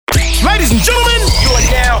Ladies and gentlemen, you are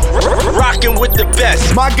now rocking with the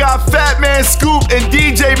best. My guy Fat Man Scoop and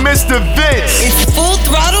DJ Mr. Vince. It's Full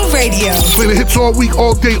Throttle Radio. Play the hits all week,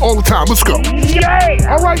 all day, all the time. Let's go.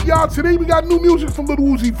 Yeah! Alright, y'all, today we got new music from Lil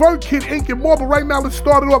Uzi Vert, Kid Ink, and more, but right now let's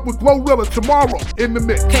start it up with Glorilla Tomorrow in the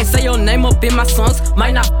mix. Can't say your name up in my songs,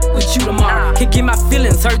 might not with you tomorrow. Can't get my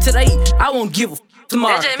feelings hurt today, I won't give a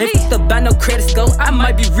tomorrow. If the buy no credit score, I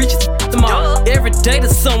might be rich tomorrow. Every day the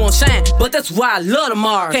sun won't shine, but that's why I love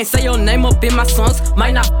tomorrow. Can't say your name up in my songs,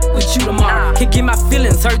 might not with you tomorrow. Can't get my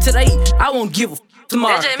feelings hurt today, I won't give a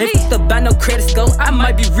tomorrow. If the buy no credit score, I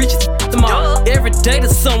might be rich tomorrow. Every day the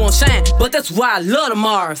sun won't shine, but that's why I love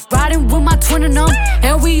tomorrow. Riding with my twin and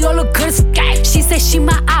and we all look good as She said she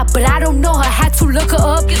my eye, but I don't know her, had to look her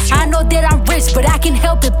up. I know that I'm rich, but I can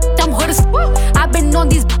help it, I'm hood as I've been on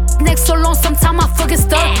these next so long, sometimes I fucking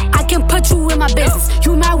stuck. I can put you in my business,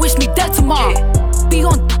 you might wish me dead tomorrow. Be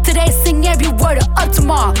on today, sing every word of up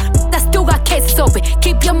tomorrow. I still got cases open,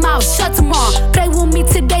 keep your mouth shut tomorrow. Play with me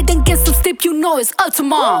today, then get some sleep, you know it's up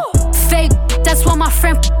tomorrow. Fake, that's why my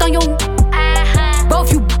friend on your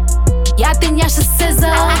both you. Yeah, I think y'all should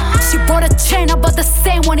scissor. She bought a chain, I bought the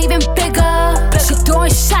same one, even bigger. She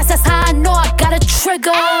throwing shots, that's how I know I got a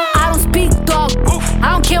trigger. I don't speak dog,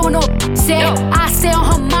 I don't care what no say. I say on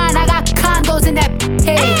her mind, I got condos in that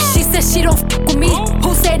head. She said she don't f with me,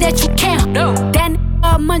 who say that you can't? Then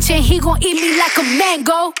munchin', he gon' eat me like a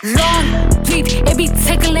mango. Long deep, it be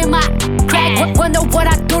tickling my crack. Wonder what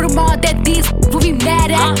I do tomorrow that these will be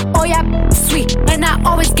mad at. Oh yeah, sweet, and I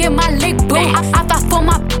always get my lick boo. I fight for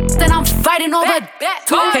my then I'm fighting over that.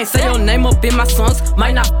 Can't say your name up in my songs,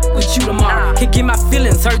 might not with you tomorrow. Can't get my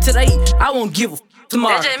feelings hurt today, I won't give a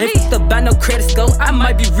tomorrow. If the buy no credit score, I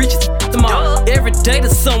might be rich tomorrow. Every day the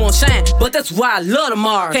sun won't shine, but that's why I love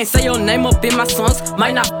tomorrow. Can't say your name up in my songs,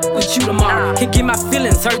 might not with you tomorrow. Can't get my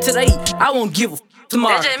feelings hurt today, I won't give a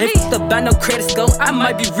tomorrow. If the buy no credit score, I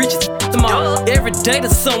might be rich tomorrow. Every day the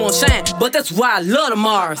sun won't shine, but that's why I love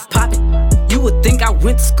tomorrow. Pop it. You would think I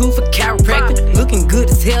went to school for chiropractic. Looking good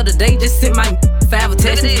as hell today, just sent my 5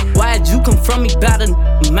 text. Why'd you come from me about a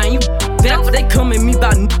man? You back, they come at me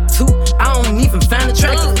about too. I don't even find the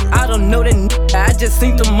track. I don't know that I just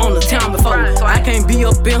seen them on the town before. I can't be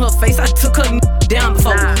up in her face, I took her down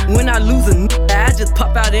before. When I lose a I just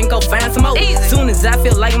pop out and go find some more. Soon as I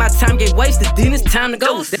feel like my time get wasted, then it's time to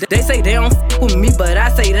go. They say they don't f with me, but I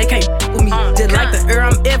say they can't f with me. Just like the air,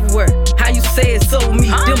 I'm everywhere. How you say it so with me?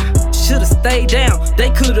 Them should've stayed down, they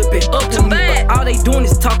could've been up to me, but all they doing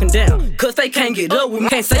is talking down, cause they can't get up with me.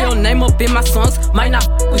 Can't say your name up in my songs, might not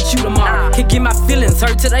with you tomorrow. Can't get my feelings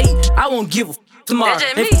hurt today, I won't give a tomorrow.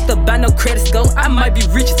 If the buy no credit score, I might be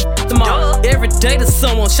rich tomorrow. Every day the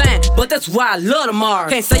sun won't shine, but that's why I love tomorrow.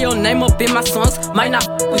 Can't say your name up in my songs, might not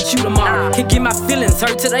with you tomorrow. Can't get my feelings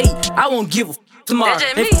hurt today, I won't give a tomorrow.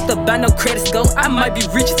 If the buy no credit score, I might be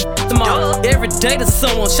rich tomorrow. Every day the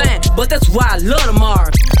sun won't shine, but that's why I love tomorrow.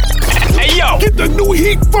 Hey yo, get the new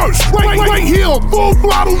heat first, right here on Full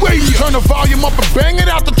Throttle Radio. Turn the volume up and bang it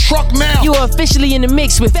out the truck now. You are officially in the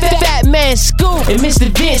mix with Fat Man Scoop and Mr.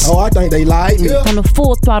 Vince. Oh, I think they like me. On the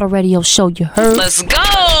Full Throttle Radio show, you heard. Let's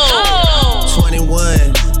go!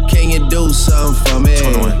 21, can you do something for me?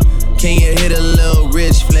 21. Can you hit a little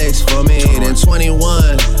rich flex for me? 21. Then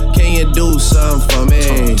 21, can you do something for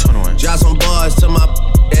me? 21. Drop some bars to my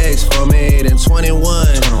ex for me. Then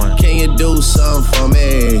 21, can you do something for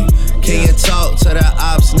me? Can you talk to the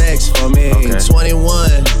ops next for me?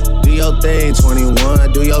 21, do your thing.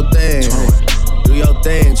 21, do your thing. 21. Do your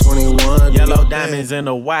thing. 21. Yellow diamonds in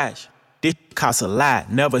a watch. This costs a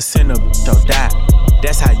lot. Never send a bitch or die.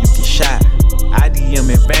 That's how you get shot. I DM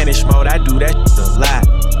in vanish mode. I do that a lot.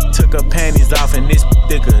 Took her panties off and this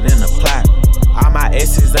thicker than a plot. All my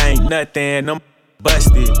S's ain't nothing. I'm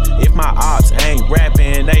busted. If my ops ain't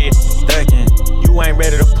rapping, they ducking. You ain't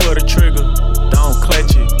ready to pull the trigger. Don't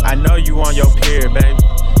clutch it. I know you on your period, baby.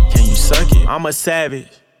 Can you suck it? I'm a savage.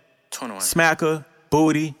 21. Smacker,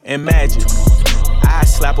 booty, and magic. I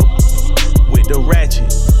slap her with the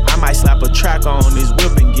ratchet. I might slap a track on this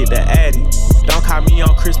whip and get the addy. Don't call me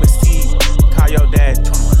on Christmas Eve. Call your dad.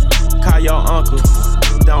 21. Call your uncle.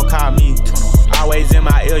 21. Don't call me. 21. Always in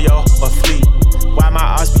my ear, yo, a fleet. Why my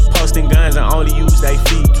ops be posting guns and only use they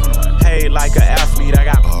feet? 21. Hey, like an athlete, I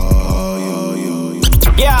got.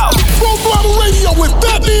 Yo, Full Throttle Radio with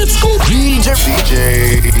Fat Man Scoop, DJ,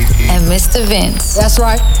 And Mr. Vince. That's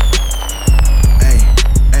right. Hey,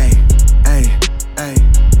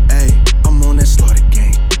 I'm on that slaughter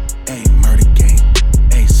game. Hey, murder game.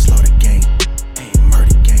 Hey, slaughter game. Hey,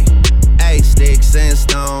 murder game. Hey, sticks and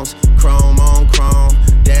stones, chrome on chrome.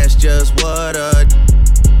 That's just what a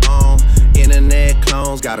on. Internet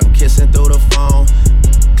clones got them kissing through the phone.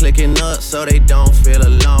 Clicking up, up so they don't feel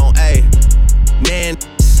alone. Ayy, man,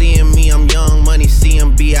 seeing me, I'm young money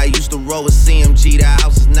CMB. I used to roll with CMG. The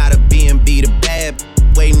house is not a B&B. The bad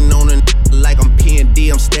waiting on a like I'm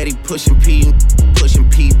P&D. I'm steady pushing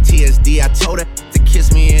PTSD. I told her to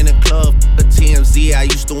kiss me in the club, the TMZ. I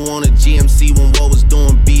used to want a GMC when what was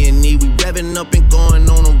doing B&E. We revving up and going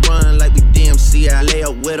on a run like we DMC. I lay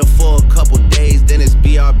up with her for a couple days, then it's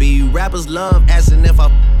BRB. Rappers love asking if I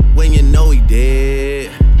when you know he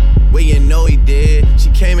did. When you know he did. She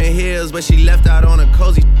came in heels, but she left out on a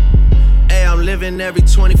cozy. Hey, I'm living every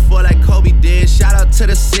 24 like Kobe did. Shout out to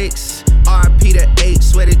the 6, RIP to 8.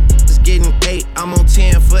 Swear it is getting 8. I'm on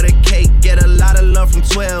 10 for the cake. Get a lot of love from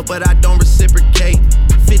 12, but I don't reciprocate.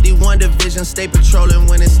 51 division, stay patrolling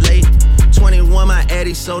when it's late. 21 my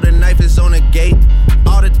Eddie, so the knife is on the gate.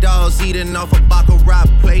 All the dogs eating off a Baccarat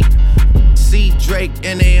plate. See Drake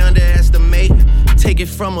and they underestimate. Take it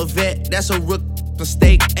from a vet, that's a rook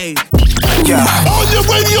mistake. Ayy. Yeah. On your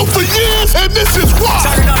radio for years, and this is why.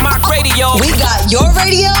 Turning up my radio. We got your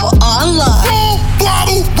radio online. Full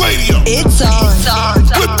Throttle Radio. It's on.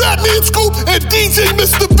 With that man Scoop and DJ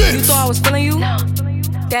Mr. Vince. You thought I was feeling you?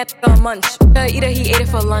 That munch. Either he ate it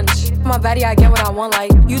for lunch. My body, I get what I want.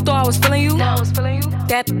 Like you thought I was feeling you?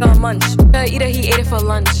 That munch. Either he ate it for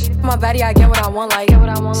lunch. My body, I get what I want. Like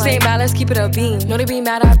stay mad, let's keep it a beam. Know they be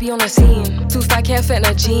mad, I be on the scene. Too fat, can't fit in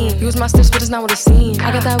a jean. Use my stips, but it's not what it seems.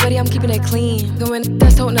 I got that ready, I'm keeping it clean. Going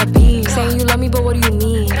that's holding a beam. Saying you love me, but what do you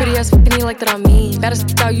mean? Pretty ass fucking you like that I mean.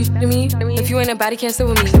 Baddest out you to me. If you ain't a baddie, can't sit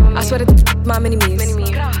with me. I swear to my mini-me's.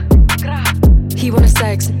 He wanna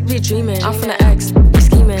sex, be dreaming. I'm from the X, be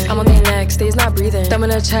scheming. I'm on the next, days not breathing. Thumb in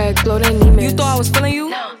a check, blow the Neiman. You thought I was feeling you?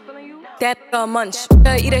 That munch.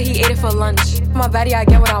 Either he ate it for lunch. My body, I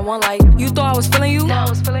get what I want. Like you thought I was feeling you?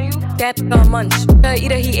 That munch.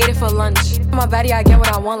 Either he ate it for lunch. My body, I get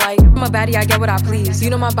what I want. Like my body, I get what I please. You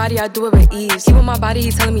know my body, I do it with ease. He with my body,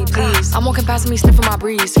 he telling me please. I'm walking past me, sniffing my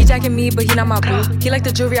breeze. He jacking me, but he not my boo. He like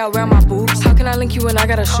the jewelry I wear on my boobs. How can I link you when I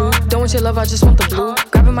got a shoe? Don't want your love, I just want the blue.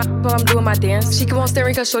 Grabbing my while I'm doing my dance. She keep on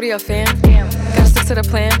staring cause shorty a fan. Gotta stick to the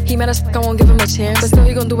plan. He mad as fuck, I won't give him a chance. But still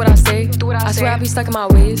he gon' do what I say. I swear I be stuck in my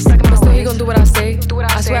ways. But still he gon' do what I say.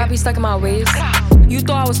 I swear I be stuck in my ways. You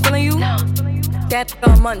thought I was feeling you? That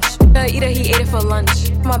munch. Either he ate it for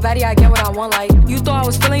lunch. My body, I get what I want. Like you thought I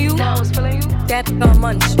was feeling you? That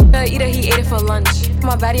munch. Either he ate it for lunch.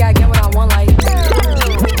 My body, I get what I want. Like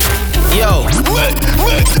yo,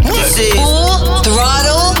 this is Full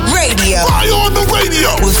Throttle Radio. Fire on the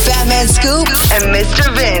radio. With Fat Man Scoop and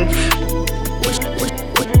Mr. Vince.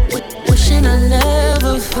 Wishing I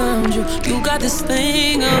never found you. You got this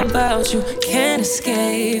thing about you, can't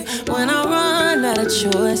escape. When I run out of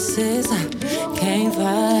choices, I can't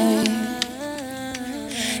fight.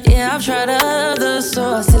 Yeah, I've tried other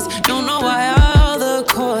sources. Don't know why all the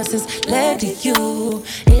courses led to you.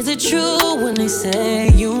 Is it true when they say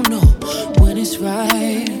you know when it's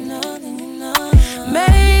right?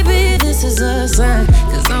 Maybe this is a sign,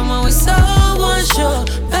 cause I'm always so unsure.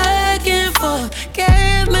 Back and forth,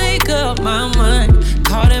 can't make up my mind.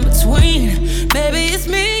 Caught in between, maybe it's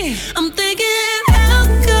me. I'm thinking, how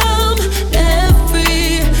come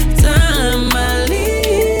every time I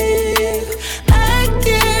leave, I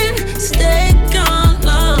can't stay gone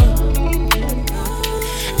long?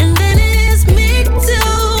 And then it's me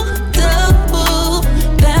too, double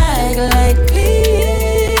back like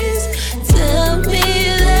please tell me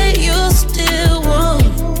that you still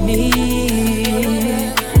want me.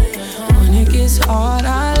 When it gets hard,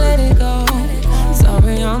 I let it go.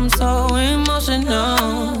 Sorry, I'm so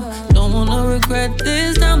emotional. Don't wanna regret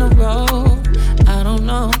this down the road. I don't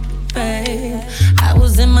know, babe. I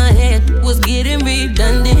was in my head, was getting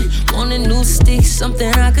redundant. Want a new stick,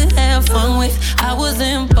 something I could have fun with. I was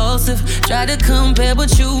impulsive, tried to compare,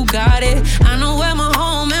 but you got it. I know where my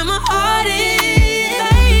home and my heart is.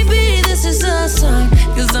 Baby, this is a sign,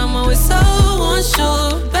 cause I'm always so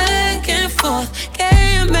unsure. Back and forth,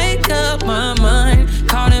 can't make up my mind.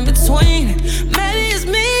 Caught in between, maybe it's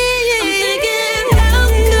me. I'm thinking, how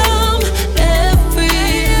come every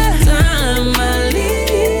time I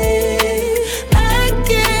leave, I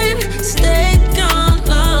can't stay gone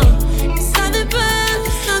long? Something bad,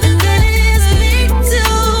 and then it's me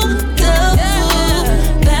too, double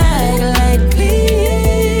back like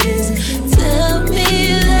please tell me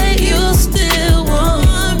that you still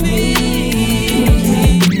want me.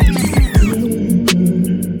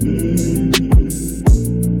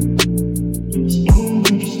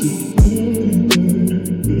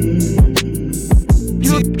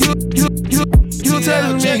 You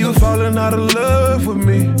telling me you falling out of love with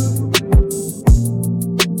me.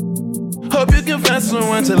 Hope you can find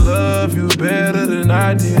someone to love you better than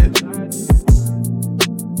I did.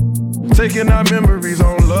 Taking our memories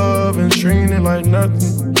on love and treating it like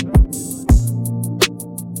nothing.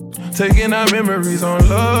 Taking our memories on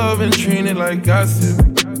love and treating it like gossip.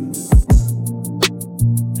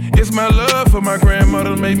 It's my love for my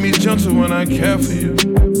grandmother made me gentle when I care for you.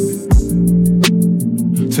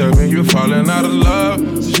 Tell me you're falling out of love,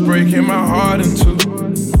 it's breaking my heart in two.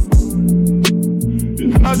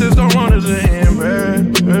 I just don't want it to end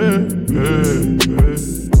bad.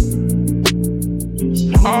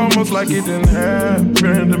 Almost like it didn't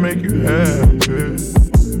happen to make you happy.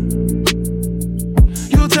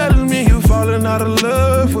 You telling me you falling out of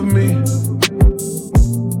love with me.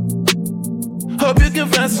 Hope you can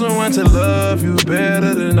find someone to love you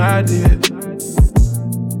better than I did.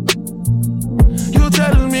 You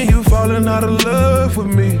telling me you falling out of love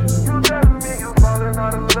with me.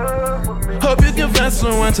 Hope you can find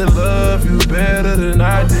someone to love you better than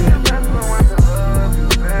I did.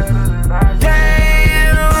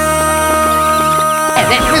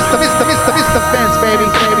 Mr. Vince, baby.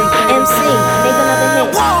 MC, make another hit.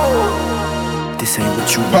 Whoa! This ain't what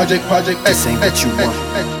you want. Project. This ain't what you want.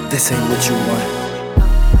 This ain't what you want.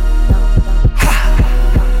 Ha!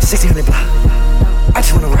 1600 block. I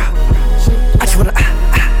just wanna rock. I just wanna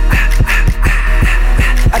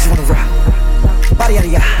I just wanna rock. Body yada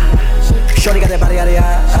yada. Shorty got that body yada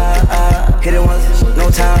yada. Hit it once, no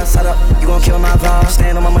time. Side up, you gon' kill my vibe.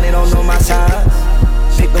 Stand on my money, don't know my size.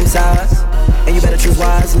 Pick them sides, and you better choose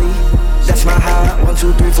wisely. That's my high. 1,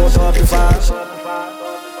 2, 3, 4, throw up to 5.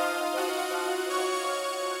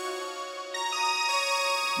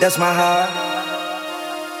 That's my high.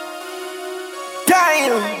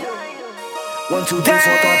 Damn. 1, 2, 3, 4,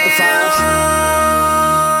 throw up to 5.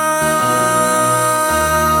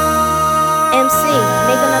 MC,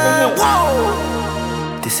 make another hit.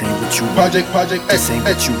 Whoa! This ain't what you want. Project. This ain't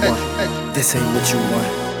what you want. This ain't what you want.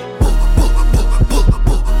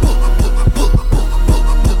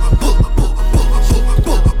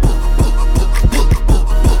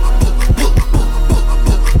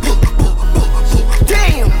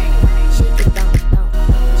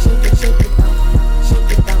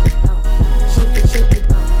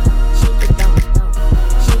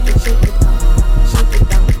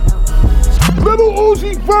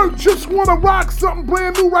 Just wanna rock something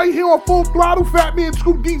brand new right here on Full Throttle. Fat Man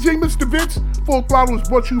Scoop, DJ Mr. Vince. Full Throttle is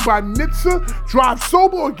brought to you by Nitsa. Drive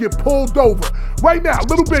sober or get pulled over. Right now,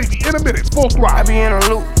 Little Baby, in a minute, Full Throttle. I be in a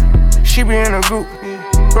loop, she be in a group.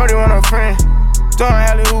 Brody want a friend, throwing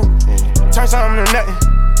alley-oop. Turn something to nothing,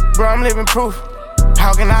 bro, I'm living proof.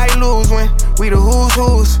 How can I lose when we the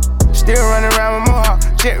who's? Still running around with more,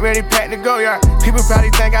 jet ready, packed to go, yard. People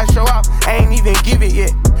probably think I show off, I ain't even give it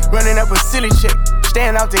yet. Running up a silly chick,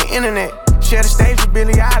 staying off the internet. Share the stage with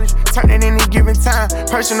Billie Eilish, turn it any given time.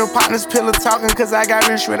 Personal partners, pillow talking, cause I got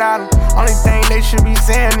rich without them. Only thing they should be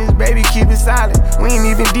saying is, baby, keep it silent. We ain't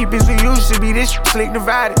even deep as we used to be, this slick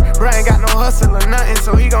divided. Bro ain't got no hustle or nothing,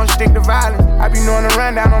 so he gon' stick to violence. I be knowing the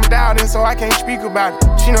rundown, I'm doubting, so I can't speak about it.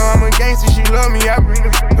 She know I'm a gangster, she love me, I bring the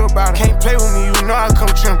f*** about it. Can't play with me, you know I come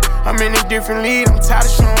trim. I'm in a different league, I'm tired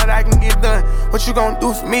of showing what I can get done. What you gon'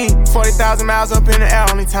 do for me? 40,000 miles up in the air,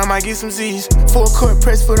 only time I get some Z's. Full court,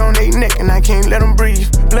 press foot on their neck, and I can't let them breathe.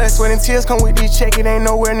 Blood, sweat, and tears come with this check, it ain't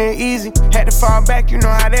nowhere near easy. Had to fall back, you know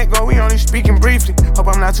how that go, we only speaking briefly. Hope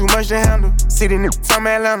I'm not too much to handle. Sitting from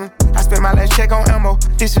Atlanta, I spent my last check on ammo.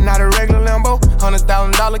 This is not a regular Lambo.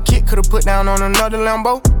 $100,000 kit, could've put down on another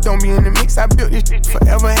Lambo. Don't be in the mix, I built this shit,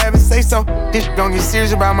 forever have it say so. This don't get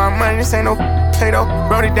serious about my money, this ain't no play-doh.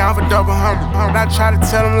 Wrote it down for double humble. I try to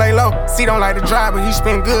tell him lay low. C don't like to drive, but he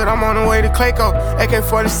spin good, I'm on the way to Clayco.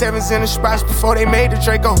 AK-47s in the spots before they made the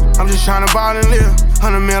Draco. I'm just trying to ball and live.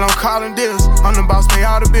 100 mil, I'm calling deals. I'm the boss, pay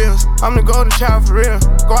all the bills. I'm the golden child for real.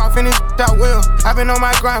 Go off in this out will. I've been on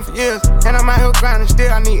my grind for years, and I'm out here grinding still.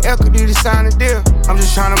 I need equity to sign a deal. I'm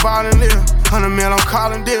just trying to ball and live. 100 mil, I'm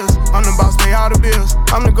calling deals. I'm the boss, pay all the bills.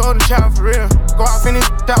 I'm the golden child for real. Go off in this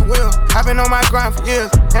out will. I've been on my grind for years,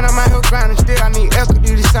 and I'm out here grinding still. I need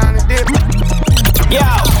equity to sign a deal. Yo,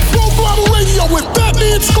 Full Throttle Radio with Fat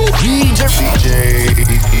Man Scoop, DJ,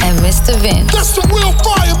 and Mr. Vince. That's the real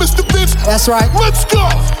fire, Mr. Vince. That's right. Let's go.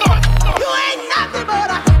 You ain't nothing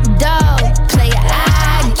but a dog player.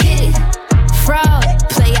 I get it. Fraud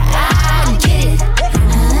player. I get it.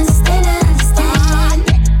 Understand.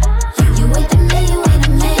 You with the man, you with the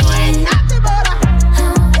man. You ain't nothing but a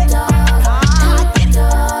dog.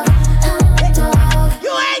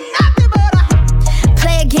 You ain't nothing but a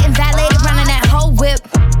player getting violated, running that whole whip.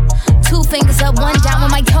 2 fingers up, 1 down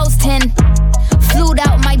with my toes 10. Flued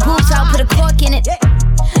out my boots out, put a cork in it.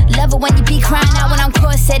 Love it when you be crying out when I'm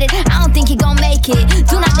corseted. I don't think you gon' make it.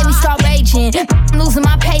 Do not let me start raging. I'm losing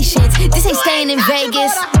my patience. This ain't staying in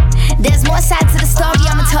Vegas. There's more sides to the story,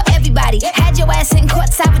 I'ma tell everybody. Had your ass in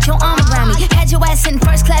courtside with your arm around me. Had your ass in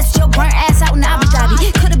first class with your burnt ass out in Abu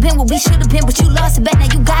Dhabi. Could've been what we should've been, but you lost a bet, now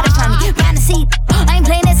you gotta find me. Find a seat, I ain't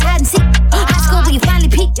playing this hide and seek. High school where you finally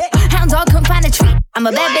peaked. Hound dog couldn't find a treat. I'm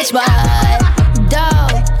a bad bitch, but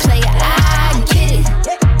dog, player, I get it.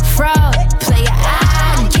 Fraud, player,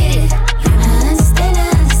 I get it. You understand, I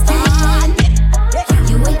understand.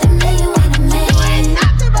 You ain't the man, you ain't the man.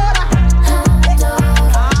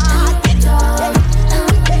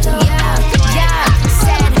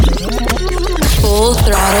 Full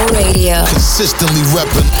Throttle Radio. Consistently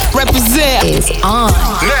represent is on.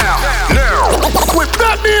 Now. With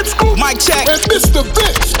Batman Scoop, Mic check, and Mr.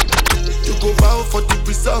 Vince. You go vow for the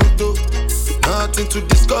result, though. Nothing to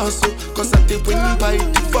discuss, oh. Cause I did win by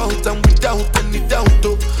default and without any doubt,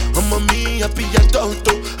 oh. I'm a me happy adult,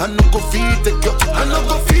 oh. I no go feed the girl, I no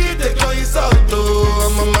go feed the girl, it's out, oh.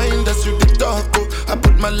 I'm a mind that's with the talk, oh. I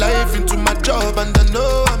put my life into my job and I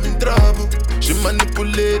know I'm in trouble. She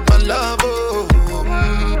manipulate my love, oh.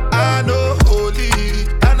 I know holy,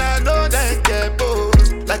 and I know that get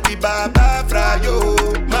boss. Like the Baba Frayo,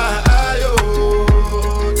 my ayo,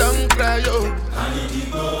 don't cry, yo. I need to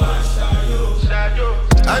go and shayo.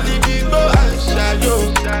 I need to go and shayo.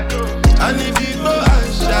 I need to go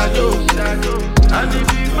and shayo. I need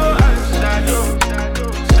to go and shayo.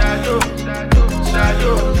 Shayo.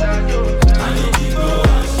 I need to go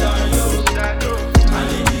and shayo. I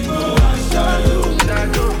need to go and shayo.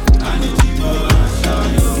 I need to go and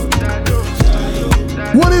shayo.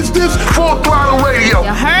 What is this? Full Throttle Radio.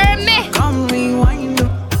 You heard me? Come rewind,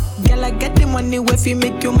 girl, I get the money if you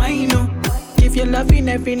make you mine, oh. If you love in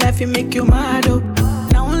every life, you make you mad, oh.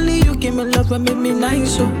 Now only you give me love and make me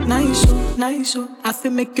nice, oh, nice, oh, nice, oh. I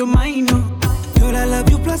feel make you mine, oh. Girl, I love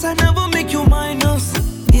you, plus I never make you minus.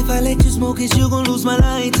 If I let you smoke it, you gon' lose my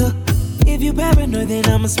lighter. If you paranoid, then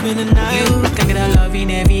I'ma spend the night. You can get a love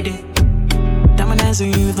in every day. Diamond answer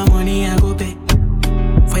you the money I go pay.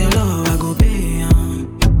 For your love I go pay,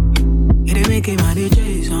 it ain't making my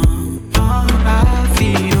DJs, I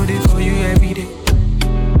feel they for you every day.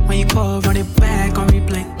 When you call, run it back on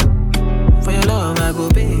replay. For your love I go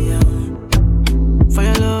pay, for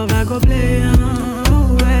your love I go play,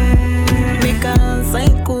 Make a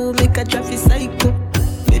psycho, make a traffic psycho.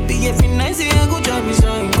 Baby, every night say I go drive me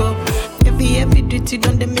psycho. Every duty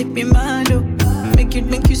done they make me mad, oh. Make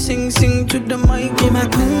you sing to the mic. Be my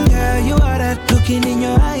queen, girl, you are that looking in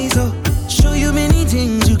your eyes, oh. Show you many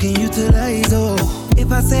things you can utilize, oh.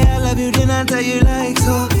 If I say I love you, then I tell you like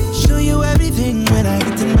so. Show you everything when I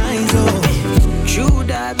get in my zone. True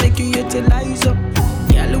that make you utilize, oh.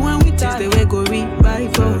 Girl, when we taste the way go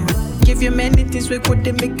revive, oh. Give you many things we could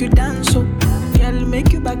they make you dance, oh. Girl,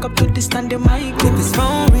 make you back up to the stand the mic. If his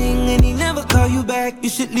phone ring and he never call you back, you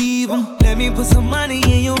should leave him. Let me put some money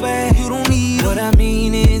in your bag. You don't need him. What I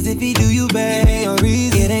mean is if he do you bad, give me a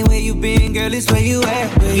reason. It ain't where you been, girl, it's where you at.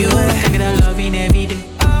 Where you at? Take that love in every day.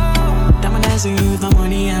 Diamond dancing you the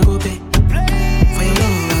money I go pay. For your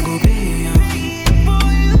love I go pay.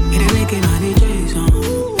 It ain't making my DJs, I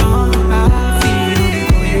feel they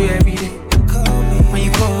for you every day. When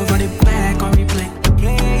you call, run it back on replay.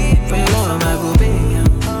 For your love I go pay.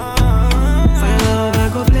 For your love I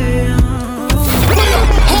go play.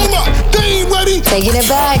 Hold up, they ain't ready. Taking it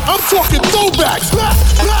back. I'm talking throwbacks.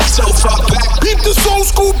 So far back. Beat this old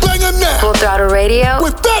school banger now. Full Throttle Radio.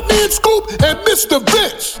 With Batman Scoop and Mr.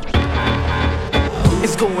 Vince.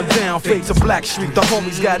 It's going down, fade to Black Street. The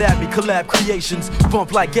homies got at me, collab creations.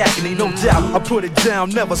 Bump like agony, no doubt. I put it down,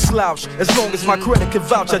 never slouch. As long as my credit can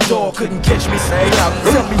vouch, a dog couldn't catch me, say out.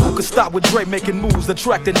 Tell me who could stop with Dre making moves,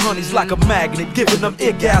 attracting honeys like a magnet, giving them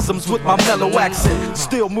orgasms with my mellow accent.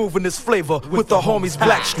 Still moving this flavor with the homies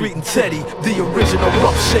Black Street and Teddy, the original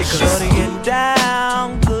rough shakers. Shorty get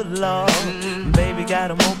down, good lord. Baby got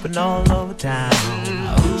them open all over town.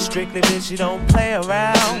 Strictly bitch, you don't play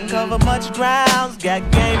around. Cover much grounds, got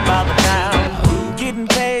game by the pound. Getting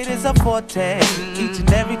paid is a forte, each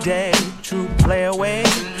and every day. True play away.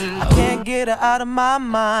 I can't get her out of my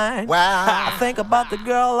mind. Wow. I think about the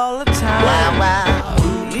girl all the time. Wow, wow.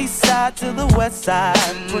 East side to the west side,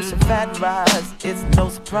 pushing fat rides, it's no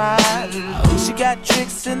surprise. She got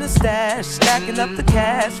tricks in the stash, stacking up the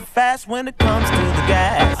cash, fast when it comes to the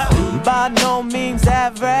gas. By no means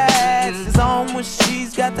average, it's on when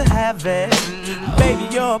she's got to have it. Baby,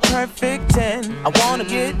 you're a perfect 10, I wanna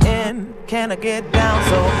get in, can I get down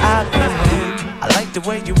so I can win? I like the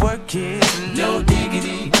way you work it, no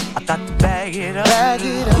diggity. I got to bag it up, I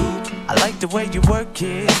like the way you work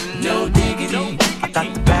it, no diggity. I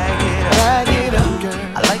got to bag it up, girl.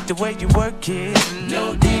 I like the way you work it,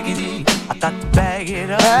 no diggity. I got to bag it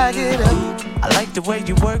up, I like the way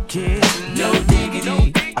you work it. No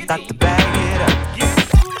diggity. I got to bag it up.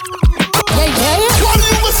 Why do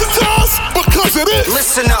you listen to us? Because it is.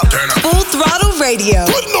 Listen up. Full Throttle Radio.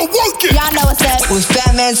 Put no work in. Y'all know what's up. With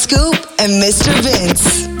Fat Man Scoop and Mr.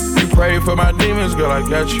 Vince. You pray for my demons, girl, I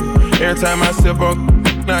got you. Every time I sip on,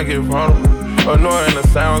 I get vulnerable. Annoying the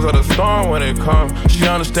sounds of the storm when it comes. She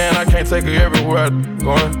understand I can't take her everywhere I'm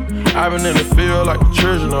going. I've been in the field like the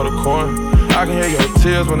children of the corn. I can hear your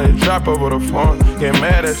tears when they drop over the phone. Get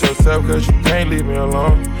mad at yourself cause you can't leave me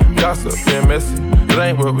alone. Gossip and messy, it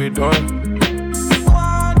ain't what we doing.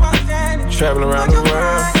 Traveling around the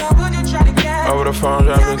world, over the phone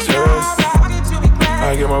dropping tears.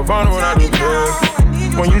 I get more vulnerable when I do pills.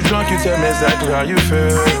 When you drunk you tell me exactly how you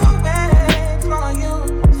feel.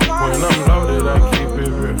 When I'm loaded I keep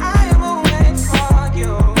it real.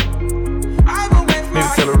 Need to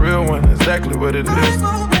tell a real one exactly what it is.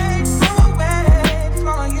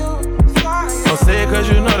 Don't say it cause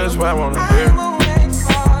you know that's why I wanna hear.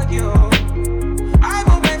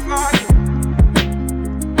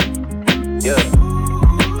 Yeah,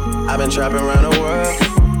 I've been trapping around the world.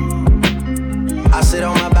 I sit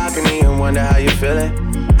on my balcony and wonder how you feeling.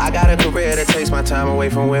 I got a career that takes my time away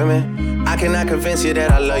from women. I cannot convince you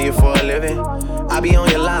that I love you for a living. I be on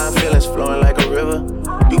your line, feelings flowing like a river.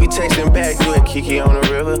 You be texting back, you and Kiki on the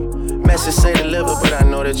river. Message say deliver, but I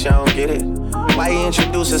know that y'all don't get it. Why you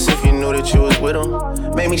introduce us if you knew that you was with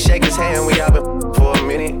him? Made me shake his hand, we all been for a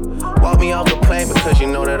minute. Walk me off the plane because you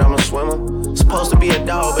know that I'm a swimmer. Supposed to be a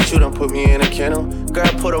dog, but you done put me in a kennel. Girl,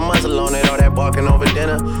 put a muzzle on it, all that barking over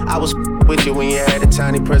dinner. I was with you when you had a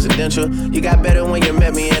tiny presidential. You got better when you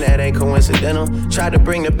met me, and that ain't coincidental. Tried to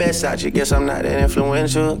bring the best out you, guess I'm not that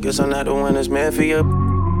influential. Guess I'm not the one that's meant for you.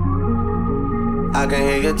 I can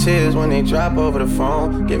hear your tears when they drop over the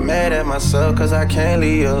phone. Get mad at myself cause I can't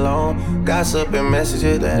leave you alone. Gossip and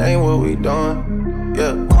messages, that ain't what we doing.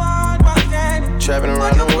 Yeah. Trapping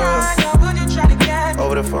around the world,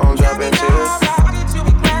 over the phone dropping tears.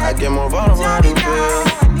 I get more vulnerable when I do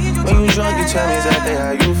pills. When you drunk you tell me exactly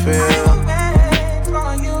how you feel.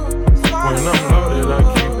 When I'm loaded I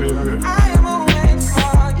keep it real.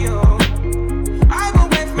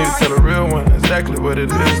 Need to tell a real one exactly what it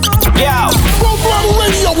is. Full Throttle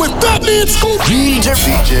Radio with Fat Man Scoop, DJ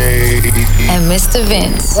and Mr.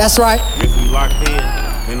 Vince. That's right. If we locked in,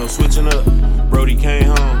 ain't no switching up. Brody came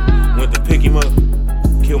home, went to pick him up.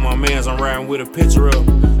 Kill my mans, I'm riding with a picture of.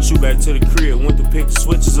 Shoot back to the crib, went to pick the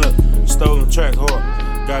switches up. Stolen track hard,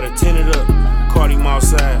 got it tinted up. Caught him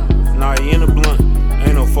outside, now he in a blunt.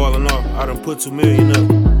 Ain't no falling off, I done put 2 million up.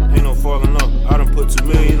 Ain't no falling off, I done put 2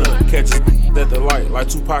 million up. Catch his at the light, like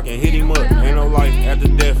Tupac and hit him up. Ain't no light after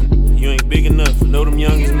death, you ain't big enough. Know them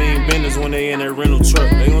youngins mean business when they in that rental truck.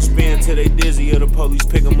 They gon' spin till they dizzy or the police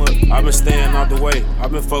pick them up. I been staying out the way, I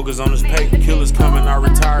been focused on this pay. Killers coming out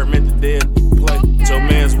retirement, the dead play. So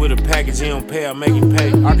man's with a package, he don't pay, I make him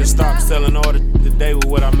pay. I can stop selling all today with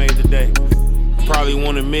what I made today. Probably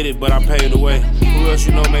won't admit it, but I paid away. Who else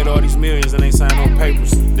you know made all these millions and ain't signed no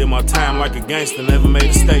papers? Did my time like a gangster, never made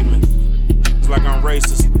a statement. It's like I'm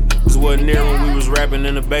racist. This wasn't there when we was rapping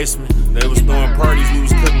in the basement. They was throwing parties, we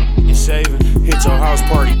was cooking and shaving. Hit your house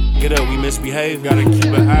party, get up, we misbehave. Gotta keep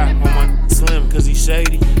an eye on my slim, cause he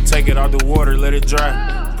shady. Take it out the water, let it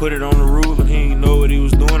dry. Put it on the ruler, he ain't know what he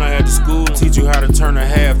was doing. I had to school him. Teach you how to turn a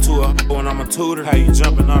half to a when I'm a tutor. How you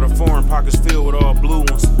jumping out of foreign pockets filled with all blue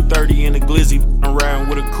ones. 30 in the glizzy, I'm riding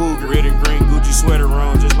with a cougar. Red and green Gucci sweater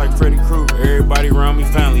on, just like Freddy Krueger. Everybody around me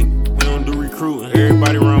family, we don't do recruiting.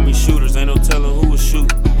 Everybody around me shooters, ain't no telling who was shooting.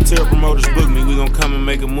 Tell promoters book me, we gon' come and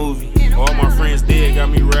make a movie. All my friends dead, got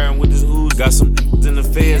me riding with this ooze. Got some in the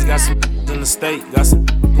feds, got some in the state. Got some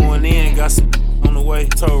going in, got some on the way.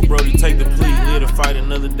 Told Brody take the plea, live to fight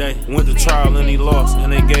another day. Went to trial and he lost,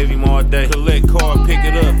 and they gave him all day. Collect card, pick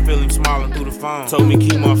it up, feel him smiling through the phone. Told me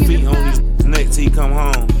keep my feet on his neck till he come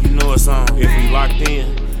home. You know it's on, if we locked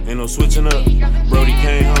in, ain't no switching up. Brody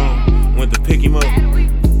came home, went to pick him up.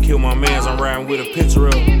 Kill my mans, I'm riding with a picture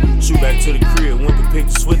of. Shoot back to the crib, went to pick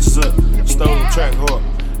the switches up. Stolen track hard,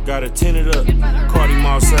 got it tinted up. Caught him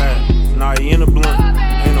outside, now he in a blunt.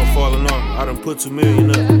 Ain't no falling off, I done put 2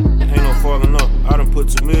 million up. Ain't no falling off, I done put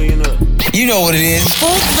 2 million up. You know what it is. Full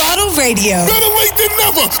Throttle Radio. Better late than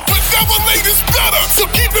never, but never late is better. So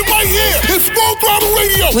keep it right here. It's Full Throttle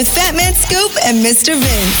Radio with Fat Man Scoop and Mr.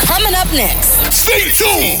 Vince. Coming up next. Stay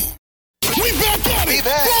tuned. We back at it.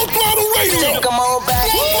 Full Throttle Radio. Come on back.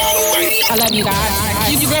 Full Throttle Radio. I love you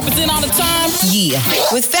guys. You represent all the time. Yeah.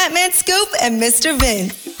 With Fat Man Scoop and Mr.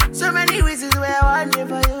 Vince. So many reasons why I want you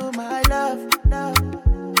for you, my love.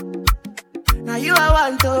 Now you I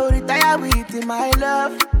want to retire with my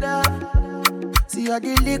love. See See all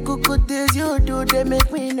the little good things you do, they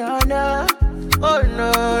make me no. Oh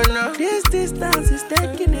no. This distance is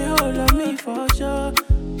taking a hold on me for sure.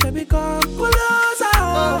 Baby, come closer.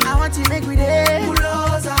 Oh, I want to make me there.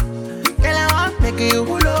 Closer. Girl, I want make you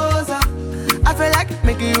closer. I feel like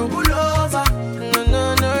making you closer.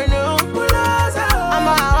 No. Closer. I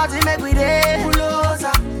want to make me there.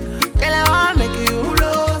 Closer. Girl, I want make you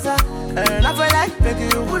closer. And I feel like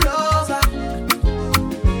making you closer.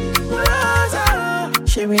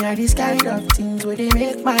 She me like this kind of things where they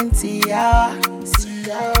make man see ya.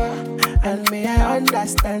 And me I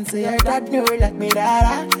understand, so your dad know like me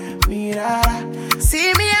rara.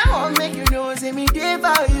 See me I won't make you know, say me there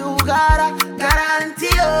for you, gotta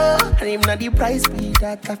guarantee you. And even not the price be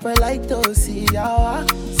that I feel like to see ya.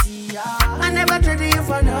 I never traded you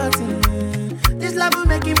for nothing. This love will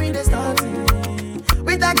make me this nothing.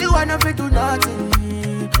 Without you I never do nothing.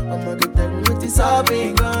 I'm gonna tell you what is all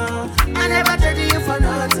being gone. I never traded you for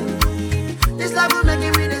nothing. This love will make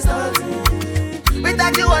me this nothing.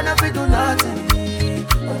 Without you I never do nothing.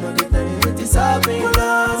 I'm gonna tell you what is all being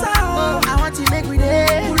gone. Oh, I want to make me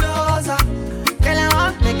there. Closer. Girl, I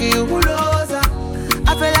want to make you closer.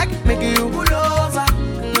 I feel like making you closer.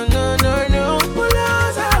 No.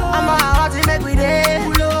 Closer. I want to make me there.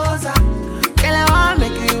 Closer. Girl, I want to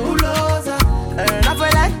make you closer. And I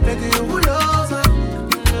feel like making you closer.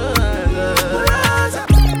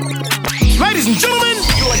 Ladies and gentlemen,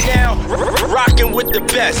 you are now rocking with the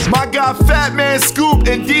best. My guy Fat Man Scoop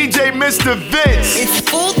and DJ Mr. Vince. It's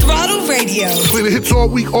Full Throttle Radio. Play the hits all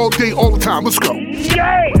week, all day, all the time. Let's go.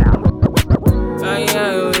 Yeah.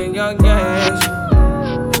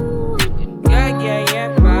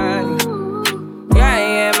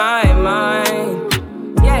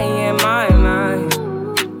 My mind.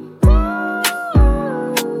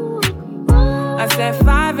 I said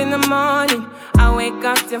 5 in the morning. I wake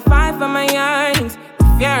up to 5 for my yearnings. The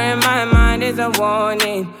fear in my mind is a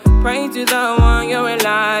warning. Pray to the one you're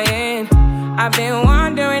relying. I've been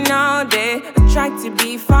wandering all day. I tried to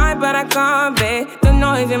be fine, but I can't be. The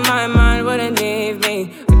noise in my mind wouldn't leave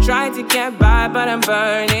me. I tried to get by, but I'm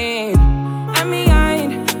burning. And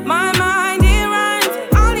behind my mind, it runs.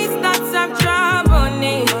 All these thoughts of trouble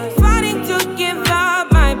me. Fighting to give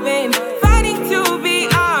up my pain. Fighting to be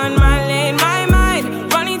on my lane. My mind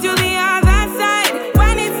running to the other side.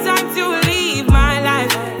 When it's time to leave my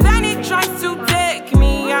life, then it tries to take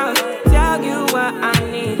me out. Tell you what I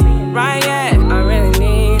need. Right, yeah. I really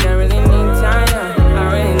need time now.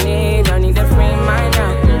 I need to free mind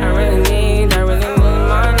now. I really need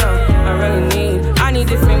mine now. I need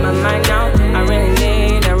to free my mind now. I really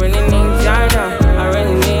need time now.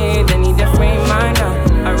 I need to free mind now.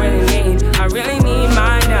 I really need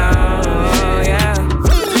mine now.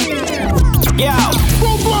 Yeah.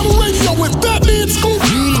 Full Throttle Radio with Fat Man Scoop,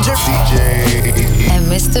 DJ And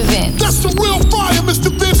Mr. Vince. That's the real fire, Mr.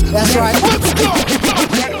 Vince. That's right. Let's go.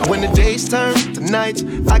 When the days turn to nights,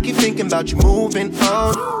 I keep thinking about you moving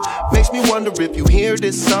on. Makes me wonder if you hear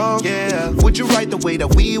this song. Yeah, would you write the way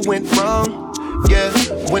that we went wrong? Yeah,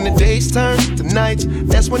 when the days turn to nights,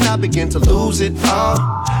 that's when I begin to lose it all.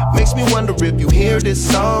 Makes me wonder if you hear this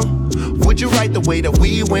song. Would you write the way that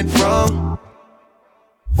we went wrong?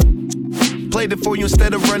 Played it for you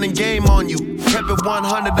instead of running game on you. Prep at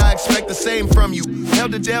 100, I expect the same from you.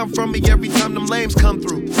 Held it down from me every time them lames come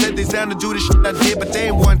through. Said they's down to do the shit I did, but they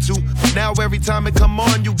ain't want to. Now every time it come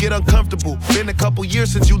on, you get uncomfortable. Been a couple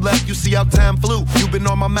years since you left, you see how time flew. You've been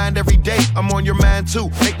on my mind every day, I'm on your mind too.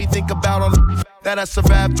 Make me think about all the that I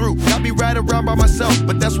survived through. Got me right around by myself,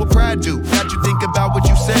 but that's what pride do. Got you think about what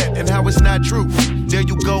you said and how it's not true. There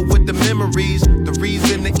you go with the memories. The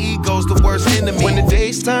reason the ego's the worst enemy. When the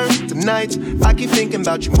days turn to nights, I keep thinking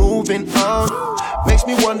about you moving on. Makes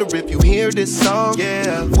me wonder if you hear this song.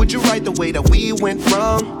 Yeah, would you write the way that we went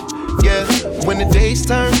wrong? Yeah, when the days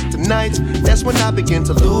turn to nights, that's when I begin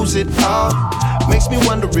to lose it all. Makes me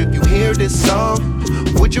wonder if you hear this song.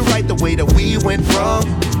 Would you write the way that we went wrong?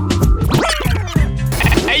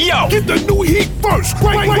 Hey yo, get the new heat first,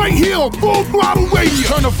 right here on Full Throttle Radio.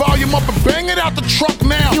 Turn the volume up and bang it out the truck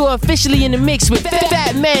now. You are officially in the mix with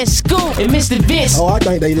Fat Man Scoop and Mr. Vince. Oh, I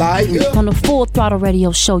think they like me. On the Full Throttle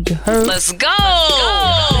Radio show, you heard. Let's go.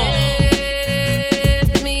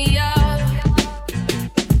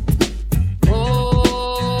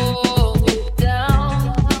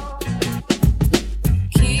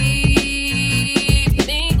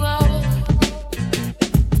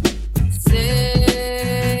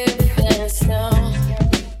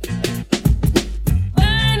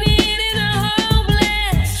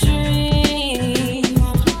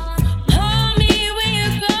 Hold me when you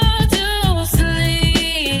go to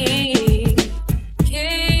sleep.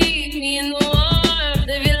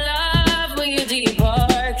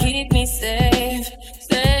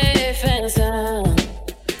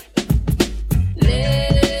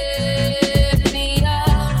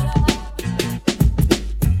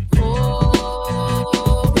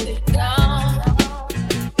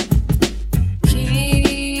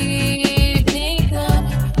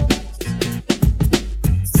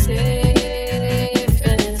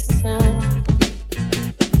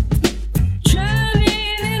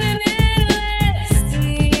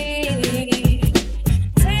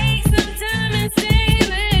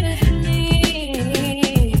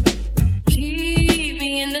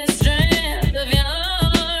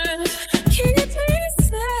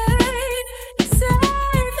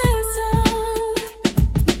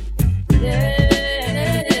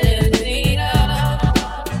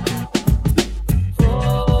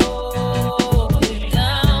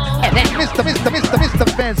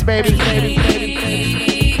 baby.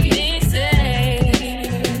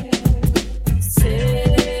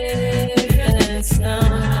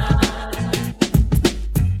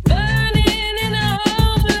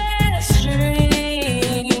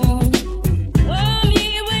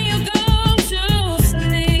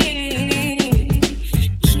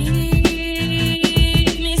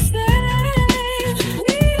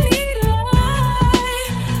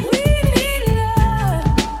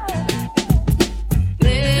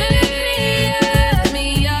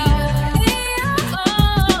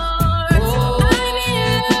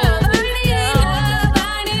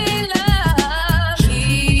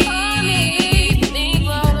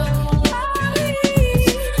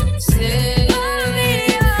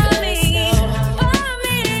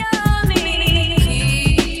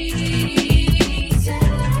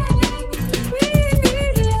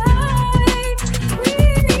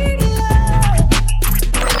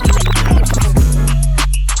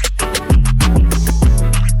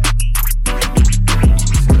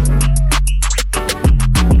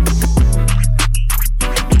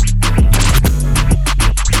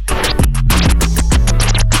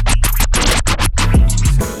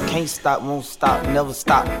 Stop, won't stop, never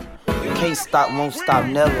stop. Can't stop, won't stop,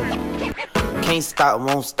 never. Can't stop,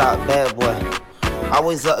 won't stop, bad boy.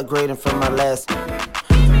 Always upgrading from my last.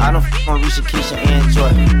 I don't on Risha, Keisha, and Joy.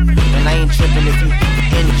 And I ain't tripping if you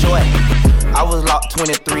enjoy. I was locked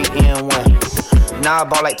 23 and 1. Now I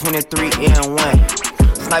bought like 23 and 1.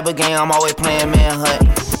 Sniper game, I'm always playing manhunt.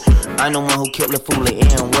 I'm the one who killed the fool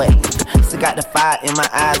and what? Still got the fire in my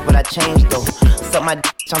eyes, but I changed though. Suck my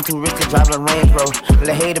dick, I'm too rich to drive a Range Rover.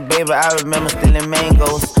 La hater, baby, I remember stealing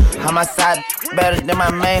mangoes. How my side better than my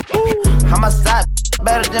main? How my side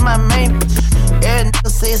better than my main? Every nigga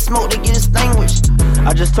say smoke, they get extinguished.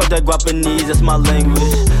 I just talk that Guapanese, that's my language.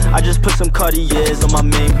 I just put some Cartiers on my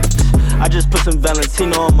main. I just put some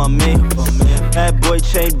Valentino on my main. Bad boy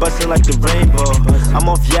chain bustin' like the rainbow. I'm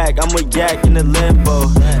off yak, I'm with yak in the limbo.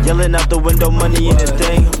 Yelling out the window, money in the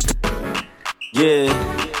thing. Yeah,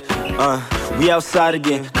 we outside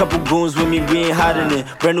again. Couple goons with me, we ain't hiding it.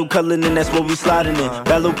 Brand new color, and that's what we sliding in.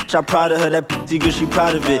 Bad little bitch, I proud of her, that pussy good, she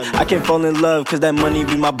proud of it. I can't fall in love, cause that money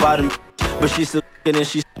be my bottom. But she still and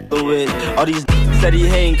she still with all these said he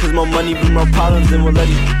hating, cause more money be more problems. And we'll let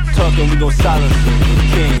these talking, we gon' silence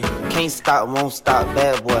him. Can't stop, won't stop,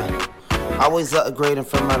 bad boy. Always upgrading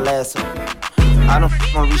from my last one. I don't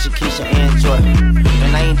on Risha, Keisha, and Joy.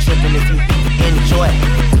 And I ain't tripping if you enjoy.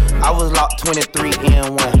 I was locked 23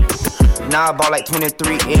 and 1. Now I bought like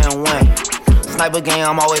 23 and 1. Sniper game,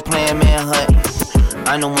 I'm always playing manhunt.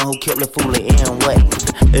 I'm the one who killed the fool and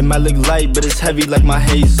what? It might look light, but it's heavy like my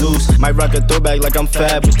Jesus. Might rock a throwback like I'm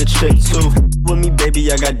fab with the chick too. With me, baby,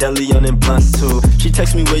 I got deli on and blunts too. She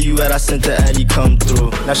text me where you at, I sent the Addy come through.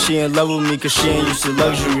 Now she in love with me cause she ain't used to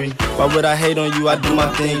luxury. Why would I hate on you? I do my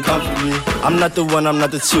thing comfortably. I'm not the one, I'm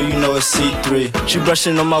not the two, you know it's C3. She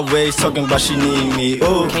brushing on my waist, talking about she need me.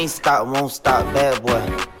 Ooh. Can't stop, won't stop, bad boy.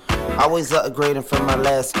 Always upgrading from my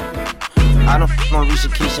last one. I don't on Risha,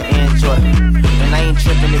 Keisha, and Joy. And I ain't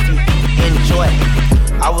tripping if you enjoy.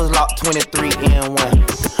 I was locked 23 and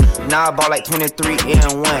 1. Now I bought like 23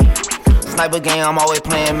 and 1. Sniper game, I'm always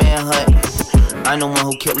playing manhunt. I'm the one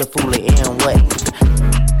who killed the fool and what?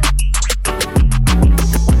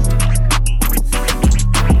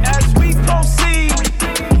 As we proceed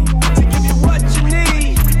to give you what you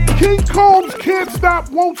need. King Combs, Can't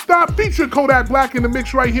Stop, Won't Stop, featuring Kodak Black in the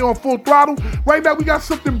mix right here on Full Throttle. Right now we got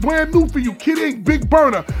something brand new for you, Kid Ink, Big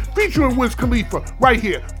Burner, featuring Wiz Khalifa, right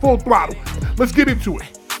here, Full Throttle. Let's get into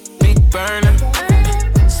it. Big Burner,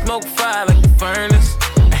 smoke fire like the furnace.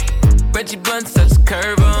 Reggie Blunt touch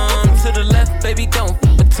curve on to the left, baby, don't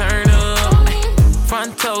turn up.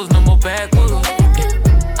 Front toes, no more backwoods.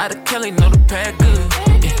 Out of Kelly, know the pack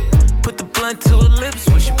good. Put the blunt to her lips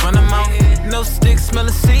when she run her mouth. No stick, smell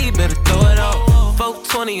a seed, better throw it off.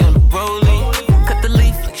 420 on the rollie, cut the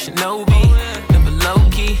leaf like Shinobi. Never low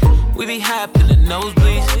key, we be hopping the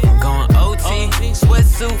nosebleeds. Going OT,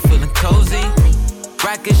 sweatsuit feeling cozy.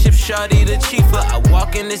 Rocket ship shorty the cheaper. I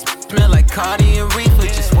walk in this smell like Cardi and Reefer.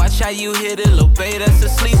 Just watch how you hit it, little babe that's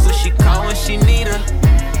asleep. When she call when she need her.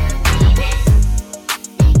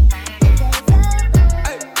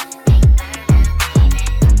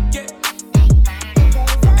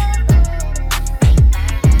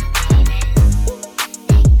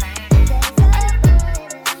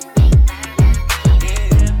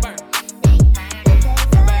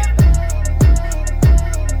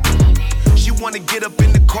 Get up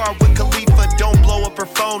in the car with Khalifa. but don't blow up her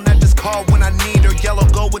phone. I just call when I need her. Yellow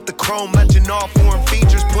go with the chrome, matching all foreign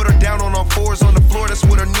features. Put her down on all fours on the floor, that's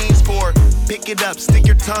what her knees for. Pick it up, stick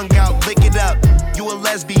your tongue out, lick it up. You a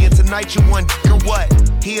lesbian, tonight you want or what?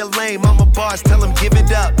 He a lame, I'm a boss, tell him give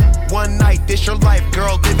it up. One night, this your life,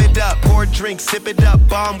 girl, live it up. Pour a drink, sip it up,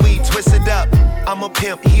 bomb weed, twist it up. I'm a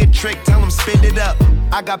pimp, he a trick, tell him spin it up.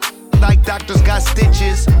 I got like doctors got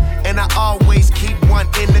stitches, and I always keep one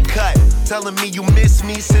in the cut. Telling me you miss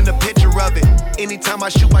me, send a picture of it. Anytime I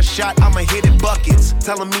shoot my shot, I'ma hit it buckets.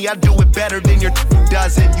 Telling me I do it better than your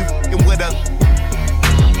does it. You f***ing with a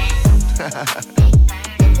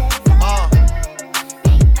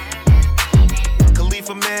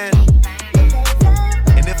Khalifa, man.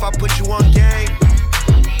 And if I put you on game,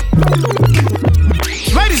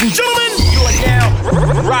 ladies and gentlemen, you are now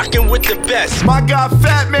rocking with the best. My guy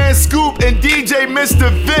Fat Man Scoop and DJ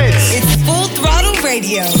Mr. Vince. It's Full Throttle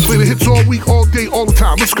Radio. Play the hits all week, all day, all the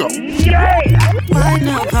time. Let's go. Yeah. Right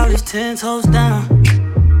now, polish 10 toes down.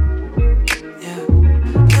 Yeah.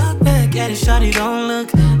 Look back at it, shawty, don't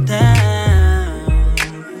look down.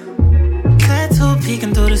 Tattoo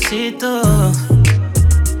peeking through the see-through.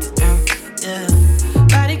 Yeah.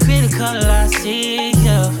 Body create a color, I see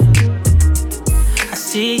you. I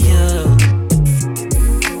see you.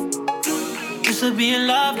 Used to be in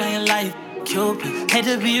love, now your life Cupid. Hate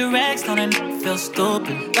to be a Rex, don't it feel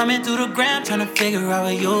stupid. Thumbing through the gram, trying to figure out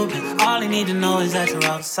where you've been. All I need to know is that you're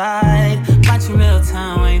outside. Watching real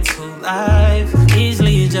time, ain't too live.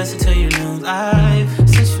 Easily adjusted to your new life.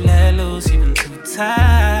 Since you let loose, you've been too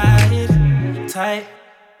tight. Tight.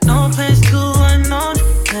 No place to unknown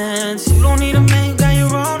plans. You don't need a man, got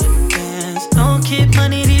your own plans. No kid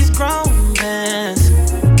money, these grown plans.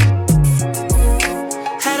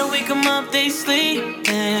 Had to wake them up, they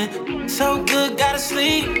sleeping. So good, gotta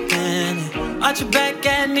sleep in. Arch your back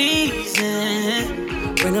and knees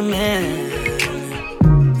in. Bring them in.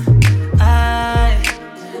 I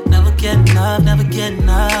never get enough, never get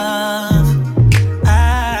enough.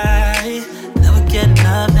 I never get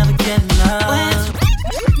enough, never get enough.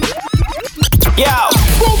 Yo,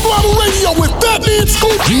 Full Throttle Radio with Fat Man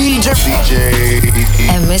Scoop, DJ,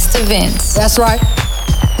 and Mr. Vince. That's right.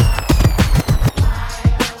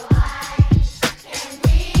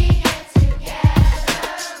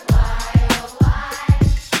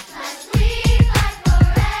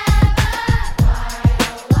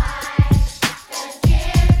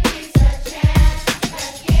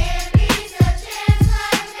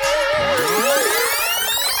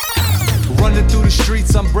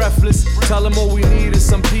 I'm breathless. Tell them all we need is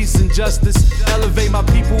some peace and justice. Elevate my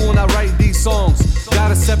people when I write these songs.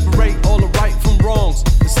 Gotta separate all the right from wrongs.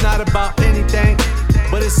 It's not about anything,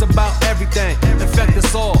 but it's about everything. Affect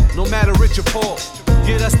us all, no matter rich or poor.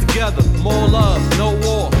 Get us together, more love, no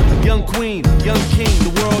war. Young queen, young king, the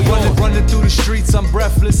world yours. Running through the streets, I'm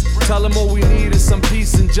breathless. Tell them all we need is some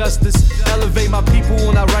peace and justice. Elevate my people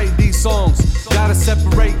when I write these songs. Gotta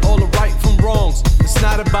separate all the right from wrongs. It's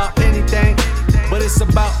not about anything, but it's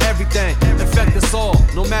about everything. Affect us all,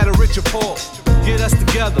 no matter rich or poor. Get us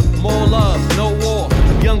together, more love, no war.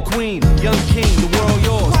 Young queen, young king, the world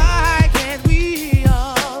yours. Why can't we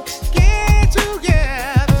all get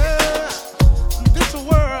together? This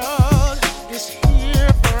world is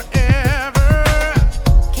here forever.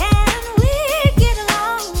 Can we get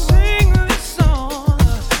along? Sing this song.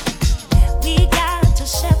 We got to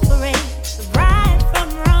separate the right from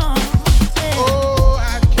wrong. Yeah. Oh, I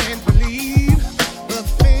can't believe the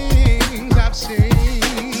things I've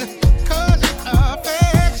seen, 'cause it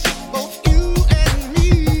affects both you and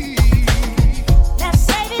me. Let's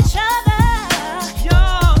save each other.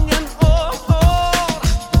 Young and old,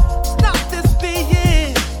 stop this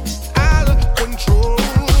being out of control.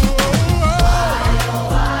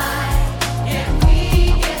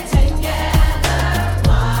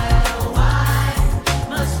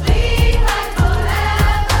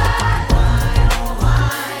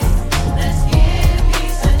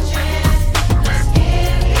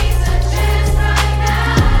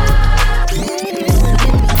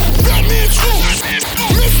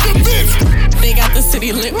 They got the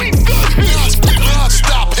city lit.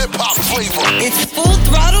 Non-stop hip-hop flavor. It's Full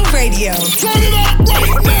Throttle Radio. Turn it up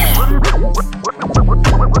right now.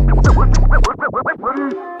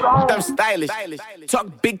 I'm stylish.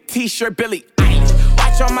 Talk big t-shirt, Billy Eilish.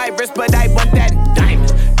 Watch on my wrist, but I want that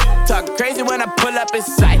diamond. Talk crazy when I pull up in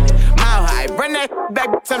silent. Mile high, run that back,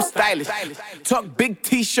 I'm stylish. Talk big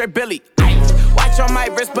t-shirt, Billy Eilish. Watch on my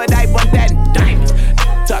wrist, but I want that diamond.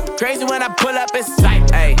 Talk crazy when I pull up in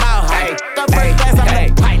sight. Mile high, go first class,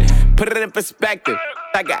 I'm the pilot. Put it in perspective.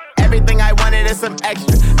 I got everything I wanted and some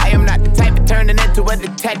extra. I am not the type of turning into a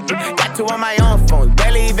detective. Got two on my own phone,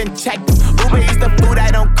 barely even checked them. Uber Eats the food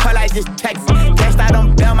I don't call, I just text it. Cashed out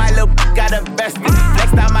on bail, my little got invested.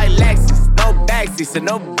 Flexed out my Lexus, no backseat, so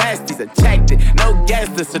no besties. I checked it, no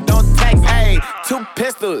guesses, so don't text. Hey, 2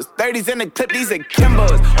 pistols, 30s in the clip, these are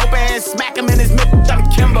Kimbos. Open hand, smack him in his mid, I'm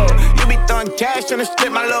Kimbo. You be throwing cash on the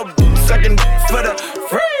strip, my little sucking for the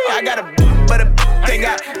free. I got a but a they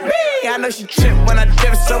got me. I know she trip when I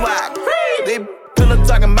dip, so I agree. They pillow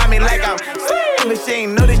talking about me like I'm slim, but she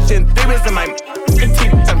ain't know this shit. 3 rings in my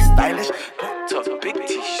teeth, I'm stylish. Talk big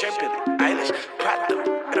t-shirt, Billie Eilish. Prada,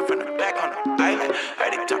 better from the back on the island.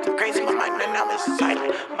 Heard they talking crazy, my mind now is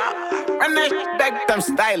silent. Run that shit back, I'm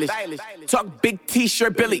stylish. Talk big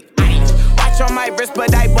t-shirt, Billie Eilish. Watch on my wrist,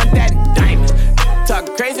 but I want that diamond.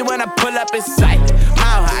 Talk crazy when I pull up in sight.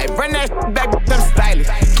 Mile high, run that shit back, I'm stylish.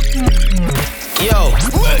 Yo,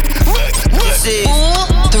 this is Full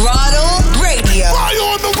Throttle Radio. Fly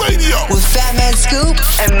on the radio with Fat Man Scoop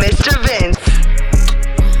and Mr. Vince.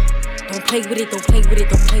 Don't play with it, don't play with it,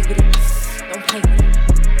 don't play with it. Don't play with it.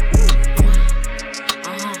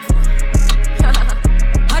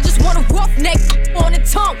 I just want a roughneck on the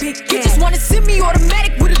tongue. You just wanna send me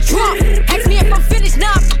automatic with a drum. Ask me if I'm finished,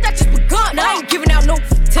 nah, I just begun. I ain't giving out no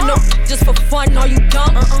to no, just for fun. Are you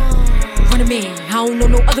dumb? Run a man, I don't know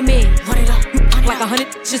no other man. Run it up, like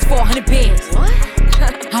 100, just for 100 bands. What?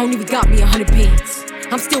 I don't even got me 100 bands.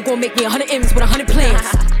 I'm still gonna make me 100 M's with 100 plans.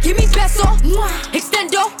 Give me peso,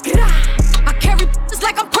 extendo. I carry just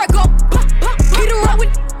like I'm Prego. Get around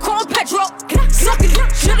with call Petro. Suck it,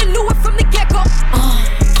 shoulda knew it from the get-go.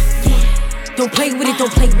 Don't play with it,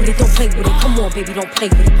 don't play with it, don't play with it. Come on, baby, don't play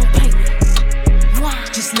with it, don't play with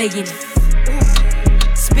it. Just lay in it.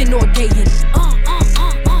 Spin all day in it.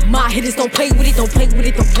 My hitters don't play with it, don't play with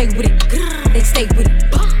it, don't play with it. They stay with it.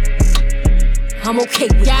 I'm okay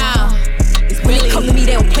with it. When they come to me,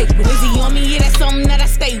 they don't play with it. Wizzy on me, yeah, that's something that I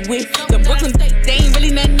stay with. The Brooklyn, they ain't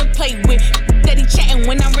really nothing to play with. Steady chatting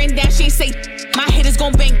when I ran down, she ain't say my hitters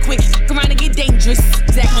gon' bang quick. Come around and get dangerous.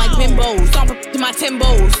 Acting like bimbos. Stomp to my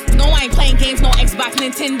Timbos. No, I ain't playing games, no Xbox,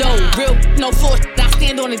 Nintendo. Real, no floor, I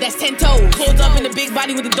stand on it, that's 10 toes. Pulled up in the big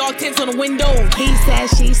body with the dog tints on the window. He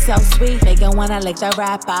says she's so sweet, they gon' wanna lick the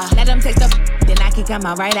rapper. Let them take the then I can come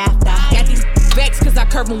out right after. Got these vex cause I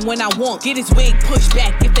curve him when I want. Get his wig pushed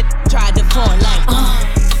back if the try to fall like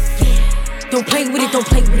Don't play with it, don't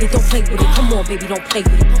play with it, don't play with it. Come on, baby, don't play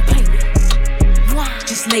with it, don't play with it.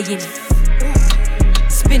 Just lay in it.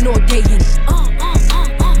 Spin all day in it.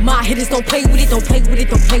 My hitters don't play with it, don't play with it,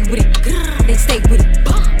 don't play with it. They stay with it.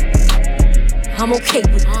 I'm okay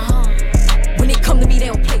with it. When they come to me, they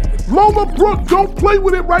don't play with it. Lola Brooke, don't play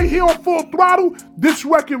with it right here on Full Throttle. This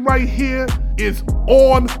record right here is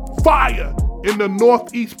on fire in the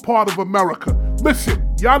northeast part of America. Listen,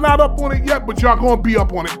 y'all not up on it yet, but y'all gonna be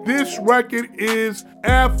up on it. This record is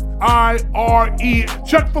F-I-R-E.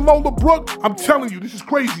 Check for Lola Brooke. I'm telling you, this is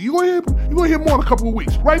crazy. You gonna hear more in a couple of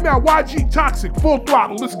weeks. Right now, YG Toxic, Full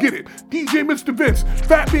Throttle. Let's get it. DJ Mr. Vince,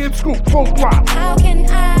 Fat Man Scoop, Full Throttle. How can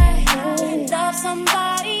I love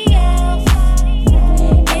somebody else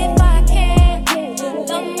if I can't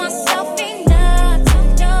love myself enough to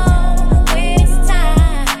know when it's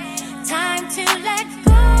time to let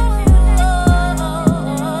go?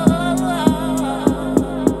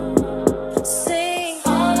 Sing.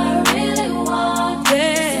 All I really want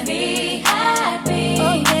is to be happy.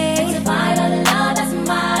 Oh, yeah. And to find a love that's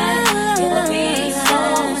mine. It'll be so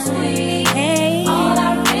sweet. Hey. All I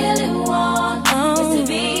really want is to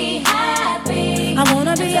be happy. I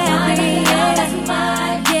wanna be happy. That's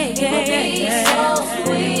mine. Yeah. So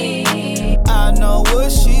sweet. I know what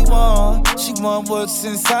she want. She want what's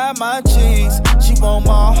inside my jeans. She want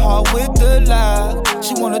my heart with the lie.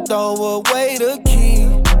 She wanna throw away the key.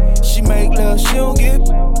 She make love, she don't get.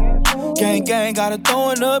 Gang, gotta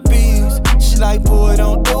throw in the beats. She like, boy,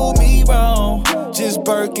 don't do me wrong. Just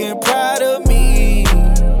Birkin, proud of me.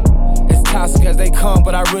 As toxic as they come,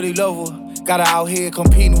 but I really love her. Got her out here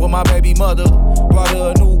competing with my baby mother. Brought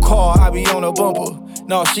her a new car, I be on her bumper.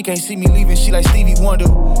 No, she can't see me leaving, she like Stevie Wonder.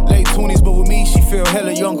 Late 20s, but with me, she feel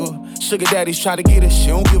hella younger. Sugar daddies try to get her, she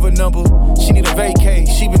don't give a number. She need a vacay,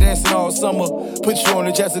 she been dancing all summer. Put you on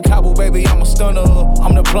the Jessica Cabo, baby, I'm a stunner.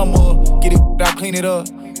 I'm the plumber, get it, I clean it up.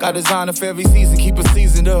 Got designer for every season, keep it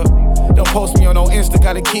seasoned up. Don't post me on no Insta,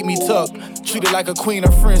 gotta keep me tucked. Treat it like a queen,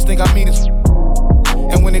 her friends think I mean it.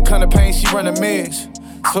 And when it come to pain, she run a mess.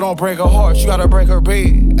 So don't break her heart, you gotta break her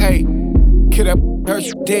bed. Hey, kill that hurt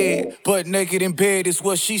you dead. Butt naked in bed is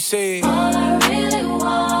what she said. All I really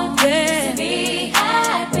want is to be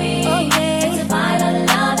happy. Oh, yeah. And to find a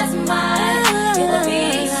love that's mine. It'll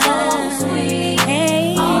be so sweet. Hey.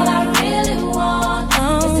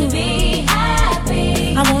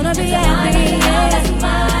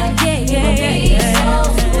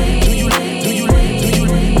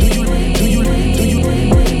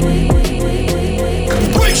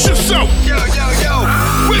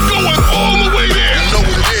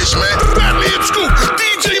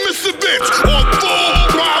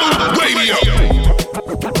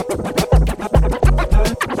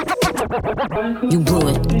 you blew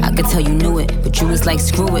it. I could tell you knew it, but you was like,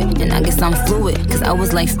 screw it. And I guess I'm fluid, cause I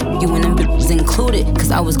was like, you and them bitches included.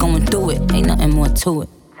 Cause I was going through it, ain't nothing more to it.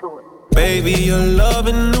 Baby, you're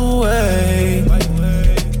loving the way.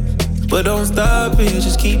 But don't stop it,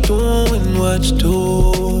 just keep doing what you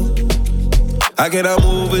do. I cannot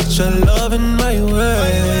move with your love in my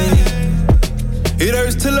way. It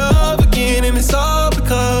hurts to love again, and it's all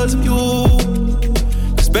because of you.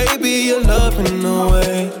 Cause baby, you're loving the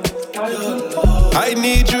way. I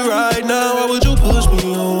need you right now, why would you push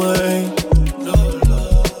me away?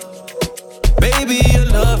 Baby, you're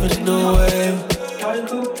loving the way.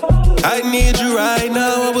 I need you right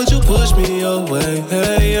now, why would you push me away?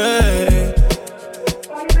 Hey, hey.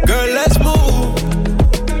 Girl, let's move.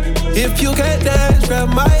 If you can't dance, grab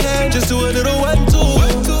my hand, just do a little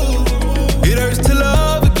 1-2. It hurts to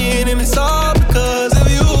love again, and it's all because of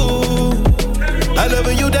you. I love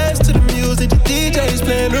when you dance to the music, the DJ's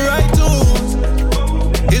playing the right tunes.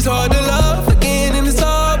 It's hard to love again, and it's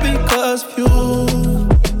all because of you.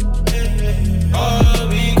 All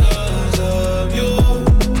because of you.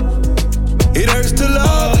 It hurts to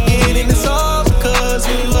love again, and it's all because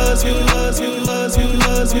you.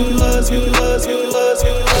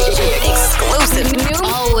 Exclusive.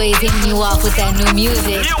 Always hitting you off with that new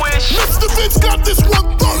music. Mr. Vince got this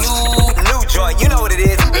one first. New joint, you know what it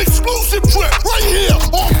is. Exclusive track right here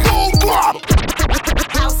on Full Throttle.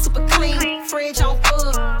 House super clean, fridge on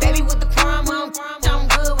full. Baby with the crime on, I'm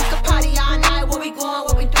good. We can party all night. Where we going?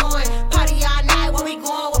 What we doing? Party all night. Where we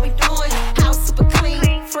going? What we doing? House super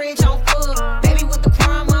clean, fridge on full. Baby with the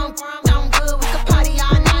crime on, I'm good. We can party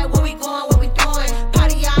all night. Where we going? What we doing?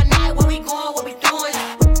 Party all night. Where we going? What we doing?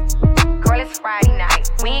 Girl, it's Friday night.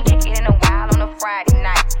 We ain't kicking in a while on a Friday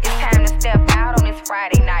night. It's time to step out on this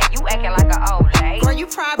Friday night. You acting like an old lady. Girl, you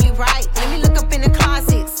probably right. Let me look up in the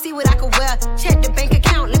closet, see what I can wear. Check the bank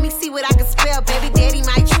account, let me see what I can spell. Baby daddy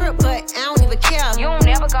might trip, but I don't even care. You don't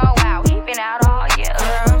never go out. He been out all year.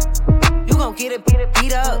 Girl, you gon' get it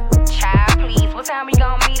beat up. Child, please. What time we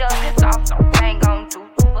gon' meet up? It's off, so ain't gon' do.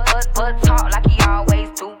 But talk like he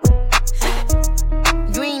always do.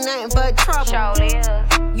 You ain't nothing but trouble. Sure is.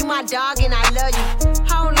 You my dog and I love you.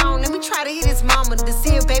 Hold on, let me try to hit his mama to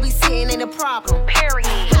see if babysitting ain't a problem. Period.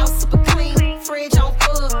 House super clean, fridge on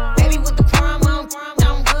full. Baby with the crime on,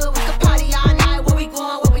 I'm good. We can party all night. Where we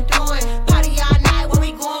going? What we doing? Party all night. Where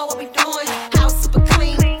we going? What we doing? House super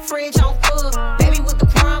clean, fridge on full. Baby with the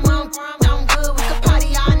crime on, I'm good. We can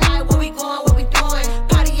party all night. Where we going? What we doing?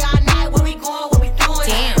 Party all night. Where we going? What we doing?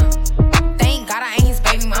 Damn. Thank God I ain't his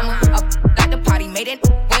baby mama. Up like the party made it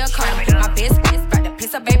welcome. My best friend's about to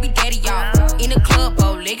piss her baby daddy off. In the club,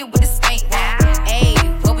 bow-legged with a stank. Ayy,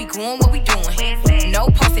 where we going? What we doing? No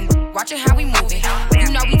posting, watching how we moving.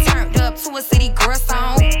 You know we turned up to a city girl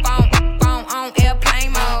song. Phone on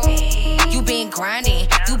airplane mode. You been grinding,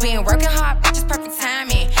 you been working hard, just perfect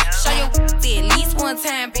timing. Show your at least one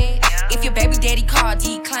time, bitch. If your baby daddy call,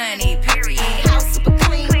 decline it, period. House super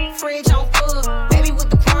clean, fridge on full. Baby with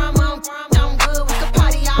the crime on, I'm good. We can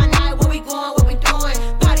party all night. Where we going? What we doing?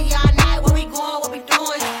 Party all night. Where we going? What we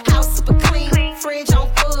doing? House super clean, fridge on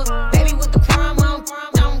full. Baby with the crime on,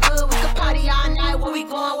 I'm good. We can party all night. Where we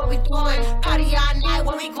going? What we doing? Party all night.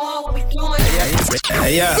 Where we going? What we doing?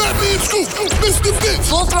 Hey, yeah.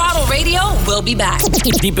 Full Throttle Radio will be back.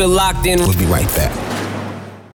 Keep it locked in. We'll be right back.